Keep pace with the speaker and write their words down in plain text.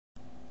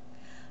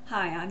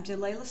Hi, I'm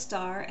Jelaila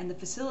Starr and the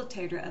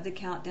facilitator of the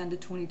Countdown to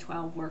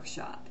 2012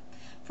 workshop.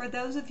 For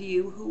those of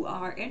you who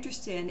are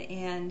interested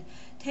in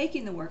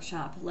taking the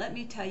workshop, let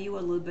me tell you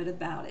a little bit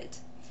about it.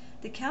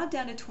 The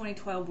Countdown to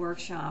 2012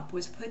 workshop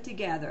was put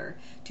together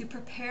to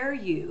prepare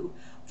you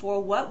for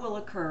what will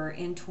occur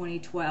in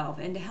 2012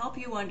 and to help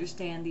you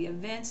understand the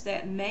events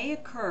that may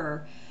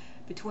occur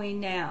between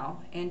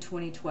now and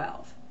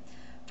 2012.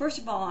 First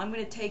of all, I'm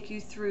going to take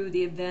you through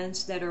the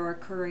events that are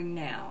occurring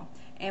now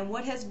and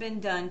what has been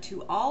done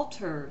to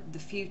alter the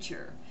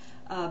future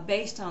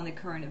based on the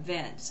current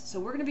events. So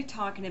we're going to be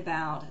talking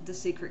about the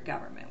secret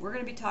government. We're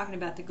going to be talking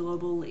about the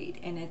global elite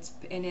and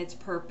its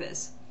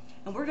purpose.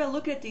 And we're going to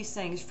look at these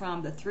things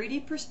from the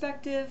 3D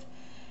perspective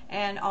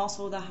and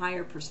also the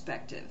higher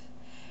perspective,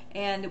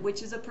 and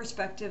which is a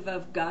perspective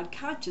of God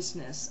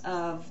consciousness,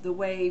 of the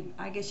way,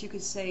 I guess you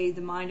could say,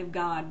 the mind of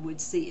God would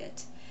see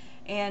it,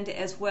 and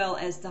as well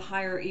as the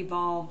higher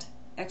evolved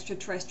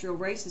extraterrestrial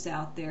races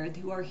out there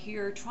who are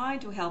here trying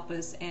to help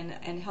us and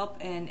help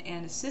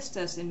and assist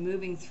us in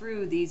moving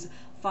through these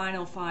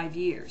final 5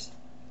 years.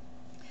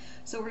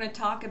 So we're going to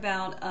talk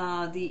about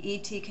the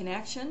ET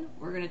connection.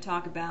 We're going to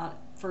talk about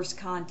first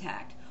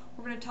contact.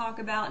 We're going to talk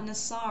about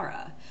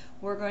Nasara.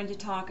 We're going to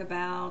talk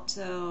about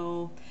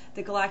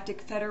the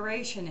Galactic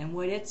Federation and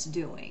what it's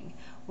doing.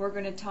 We're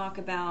going to talk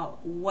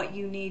about what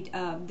you need,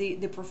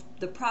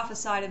 the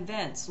prophesied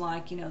events,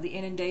 like the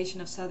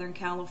inundation of Southern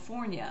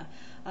California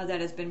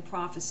that has been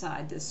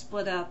prophesied, the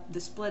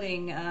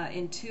splitting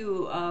in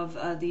two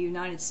of the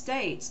United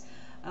States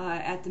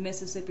at the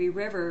Mississippi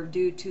River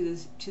due to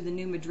the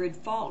New Madrid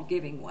Fault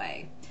giving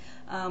way.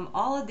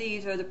 All of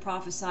these are the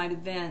prophesied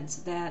events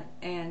that,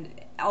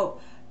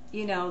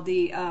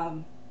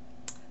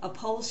 a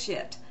pole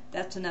shift,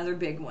 that's another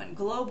big one.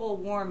 Global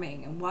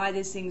warming and why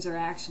these things are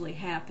actually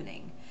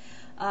happening.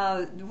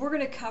 We're going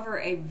to cover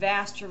a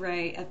vast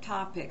array of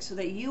topics so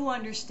that you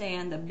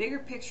understand the bigger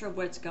picture of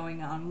what's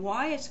going on,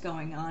 why it's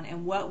going on,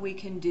 and what we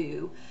can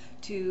do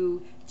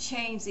to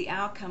change the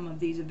outcome of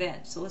these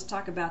events. So let's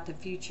talk about the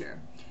future.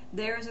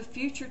 There is a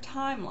future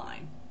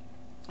timeline.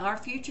 Our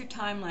future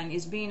timeline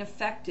is being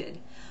affected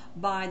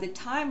by the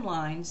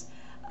timelines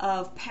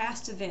of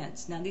past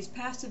events. Now, these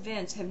past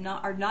events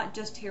are not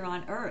just here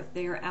on Earth.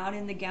 They are out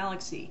in the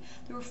galaxy.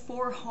 There were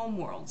 4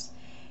 homeworlds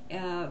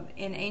in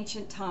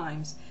ancient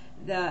times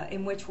that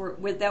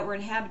were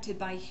inhabited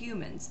by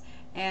humans,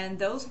 and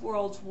those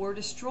worlds were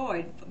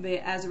destroyed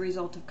as a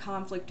result of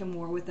conflict and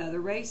war with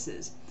other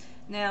races.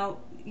 Now,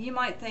 you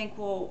might think,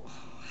 well,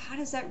 how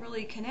does that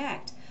really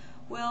connect?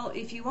 Well,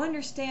 if you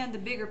understand the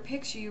bigger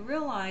picture, you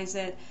realize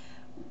that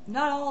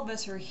not all of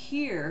us are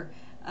here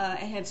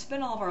and have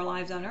spent all of our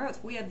lives on Earth.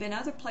 We have been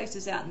other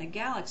places out in the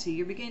galaxy.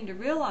 You're beginning to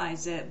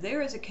realize that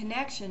there is a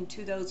connection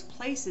to those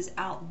places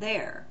out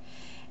there.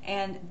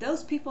 And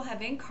those people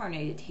have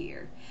incarnated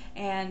here.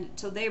 And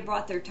so they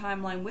brought their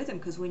timeline with them,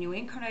 because when you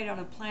incarnate on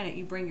a planet,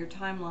 you bring your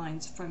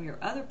timelines from your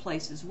other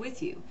places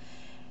with you.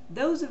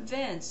 Those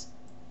events,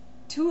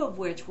 2 of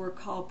which were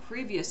called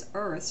previous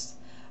Earths,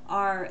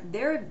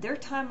 their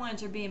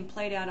timelines are being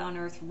played out on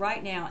Earth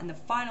right now, and the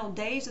final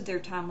days of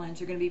their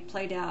timelines are going to be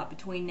played out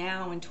between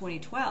now and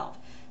 2012.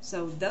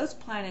 So those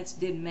planets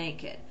didn't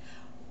make it,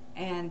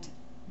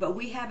 but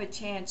we have a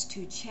chance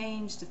to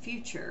change the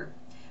future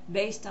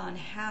based on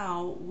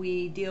how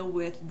we deal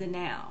with the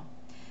now.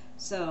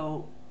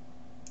 So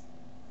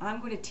I'm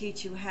going to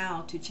teach you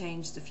how to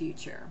change the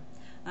future.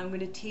 I'm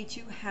going to teach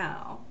you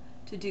how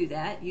to do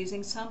that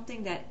using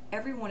something that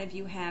every one of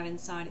you have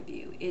inside of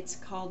you. It's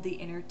called the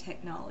inner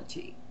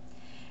technology.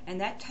 And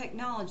that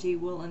technology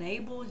will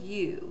enable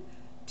you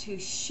to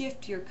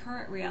shift your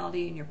current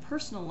reality in your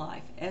personal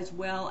life, as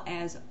well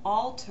as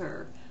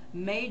alter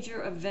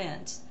major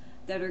events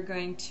that are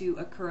going to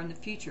occur in the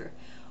future.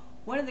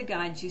 One of the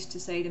guides used to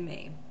say to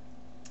me,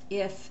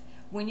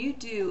 when you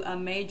do a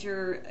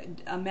major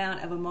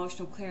amount of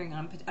emotional clearing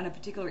on a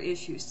particular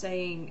issue,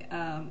 saying,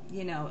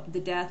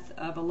 the death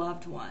of a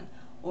loved one,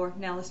 or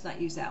now let's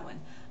not use that one,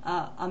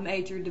 a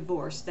major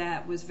divorce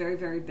that was very,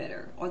 very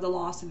bitter, or the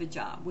loss of a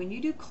job. When you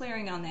do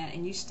clearing on that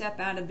and you step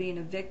out of being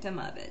a victim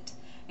of it,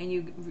 and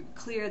you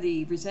clear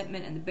the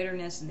resentment and the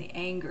bitterness and the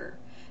anger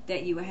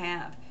that you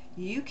have,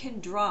 you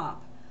can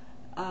drop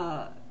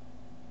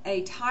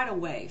a tidal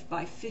wave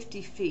by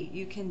 50 feet.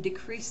 You can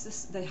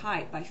decrease the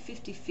height by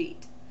 50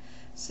 feet.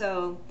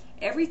 So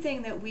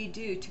everything that we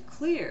do to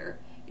clear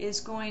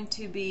is going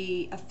to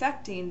be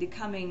affecting the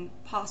coming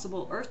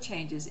possible earth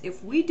changes.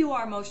 If we do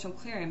our emotional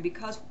clearing,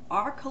 because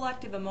our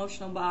collective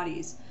emotional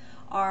bodies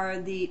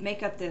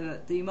make up the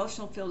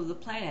emotional field of the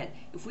planet,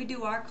 if we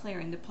do our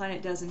clearing, the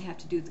planet doesn't have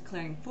to do the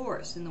clearing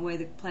for us. And the way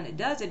the planet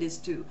does it is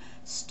through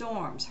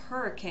storms,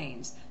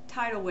 hurricanes,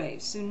 tidal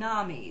waves,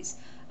 tsunamis,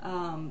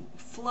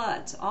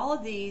 floods, all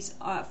of these,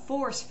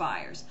 forest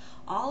fires.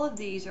 All of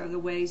these are the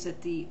ways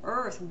that the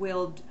earth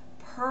will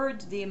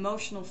purge the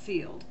emotional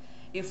field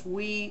if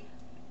we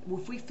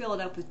fill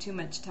it up with too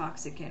much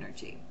toxic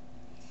energy.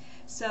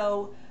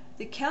 So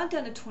The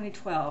countdown to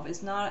 2012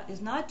 is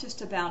not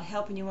just about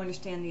helping you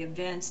understand the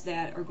events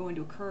that are going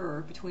to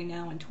occur between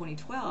now and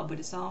 2012, but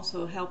it's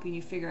also helping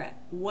you figure out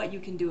what you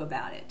can do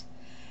about it.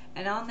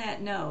 And on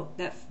that note,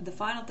 the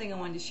final thing I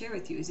wanted to share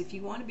with you is if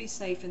you want to be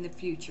safe in the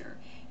future,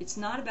 it's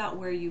not about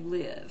where you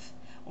live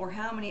or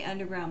how many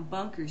underground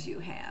bunkers you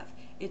have.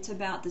 It's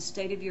about the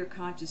state of your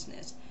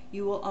consciousness.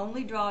 You will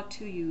only draw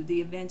to you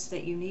the events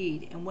that you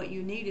need, and what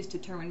you need is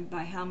determined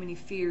by how many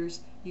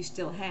fears you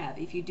still have.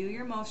 If you do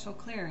your emotional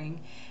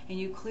clearing and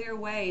you clear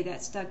away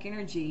that stuck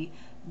energy,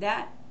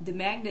 that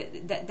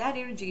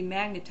energy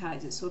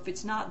magnetizes. So if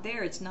it's not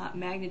there, it's not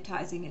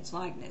magnetizing its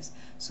likeness.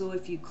 So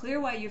if you clear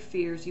away your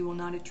fears, you will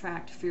not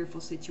attract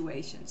fearful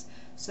situations.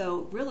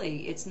 So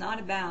really, it's not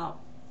about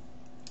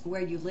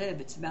where you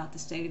live, it's about the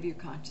state of your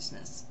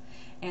consciousness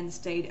and the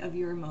state of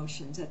your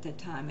emotions at that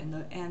time,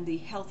 and the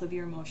health of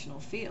your emotional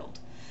field.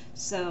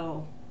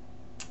 So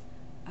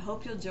I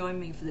hope you'll join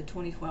me for the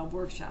 2012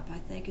 workshop. I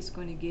think it's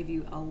going to give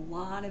you a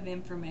lot of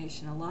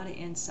information, a lot of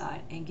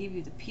insight, and give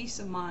you the peace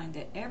of mind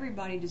that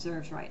everybody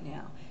deserves right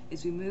now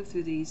as we move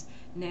through these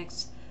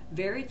next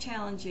very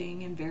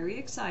challenging and very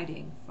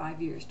exciting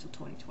 5 years till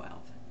 2012.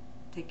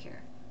 Take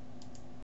care.